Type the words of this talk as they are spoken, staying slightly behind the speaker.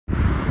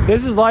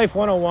This is life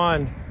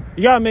 101.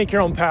 You gotta make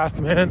your own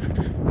path,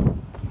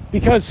 man.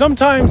 Because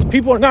sometimes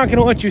people are not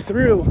gonna let you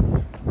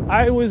through.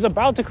 I was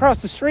about to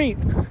cross the street,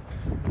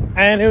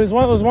 and it was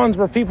one of those ones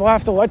where people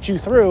have to let you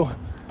through.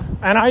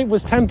 And I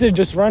was tempted to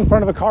just run in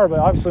front of a car, but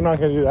obviously I'm not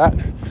gonna do that.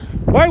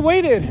 But I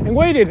waited and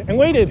waited and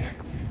waited.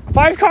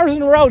 5 cars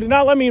in a row did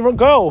not let me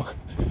go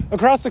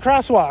across the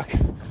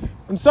crosswalk.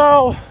 And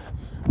so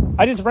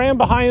I just ran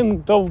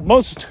behind the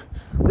most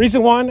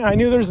recent one. I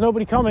knew there was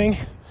nobody coming.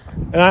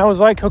 And I was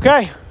like,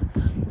 okay,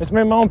 let's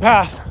make my own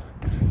path.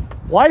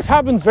 Life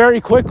happens very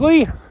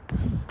quickly.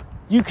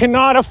 You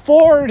cannot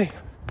afford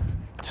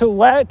to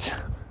let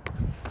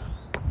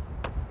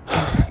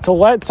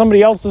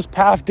somebody else's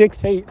path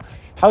dictate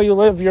how you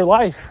live your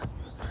life.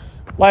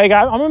 Like,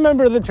 I'm a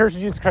member of the Church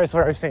of Jesus Christ of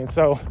Latter-day Saints,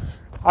 so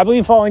I believe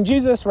in following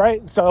Jesus,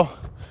 right? So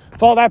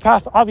follow that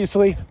path,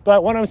 obviously.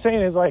 But what I'm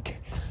saying is, like,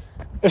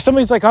 if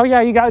somebody's like, oh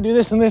yeah, you gotta do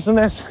this and this and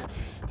this,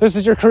 this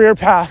is your career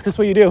path, this is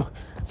what you do.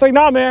 It's like,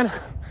 nah, man,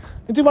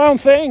 I do my own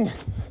thing.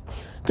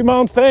 Do my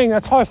own thing.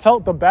 That's how I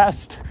felt the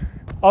best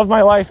of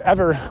my life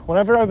ever.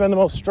 Whenever I've been the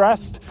most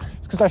stressed,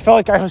 it's because I felt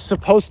like I was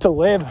supposed to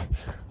live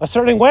a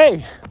certain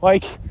way. Way.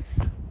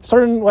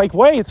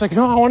 It's like,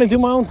 no, I want to do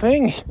my own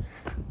thing.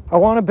 I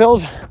want to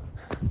build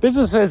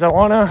businesses. I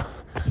want to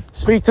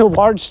speak to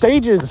large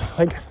stages.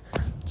 I want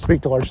to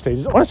speak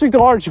to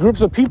large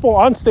groups of people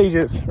on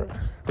stages,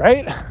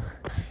 right?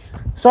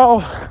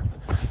 So,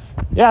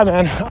 yeah,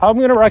 man, I'm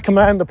going to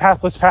recommend The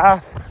Pathless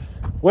Path,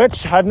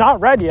 which I've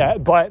not read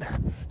yet, but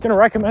I'm going to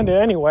recommend it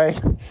anyway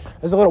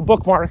as a little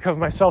bookmark of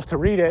myself to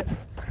read it,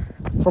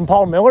 from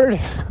Paul Millard.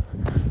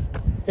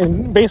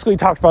 And basically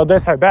talks about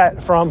this, I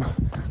bet, from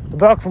the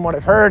book, from what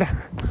I've heard,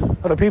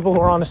 other people who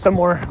are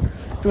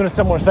doing a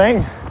similar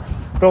thing,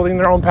 building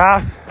their own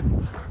path.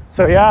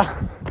 So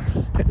yeah,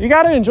 you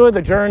got to enjoy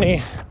the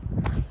journey,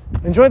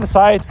 enjoy the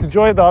sights,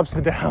 enjoy the ups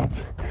and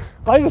downs.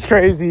 Life is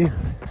crazy.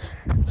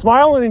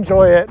 Smile and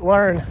enjoy it.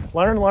 Learn.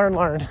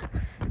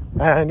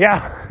 And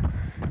yeah,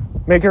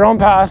 make your own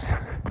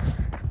path,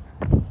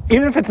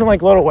 even if it's in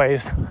like little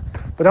ways.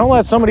 But don't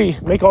let somebody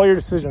make all your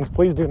decisions.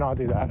 Please do not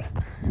do that.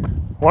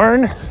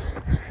 Learn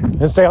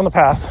and stay on the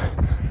path.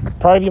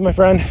 Proud of you, my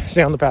friend.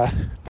 Stay on the path.